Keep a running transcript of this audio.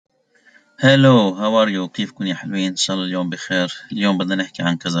هلو هاو ار يو، كيفكم يا حلوين؟ ان شاء الله اليوم بخير. اليوم بدنا نحكي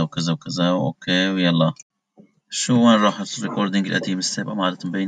عن كذا وكذا وكذا. اوكي ويلا. شو وين راحت الريكوردينج القديم؟ السابق ما عادت مبين.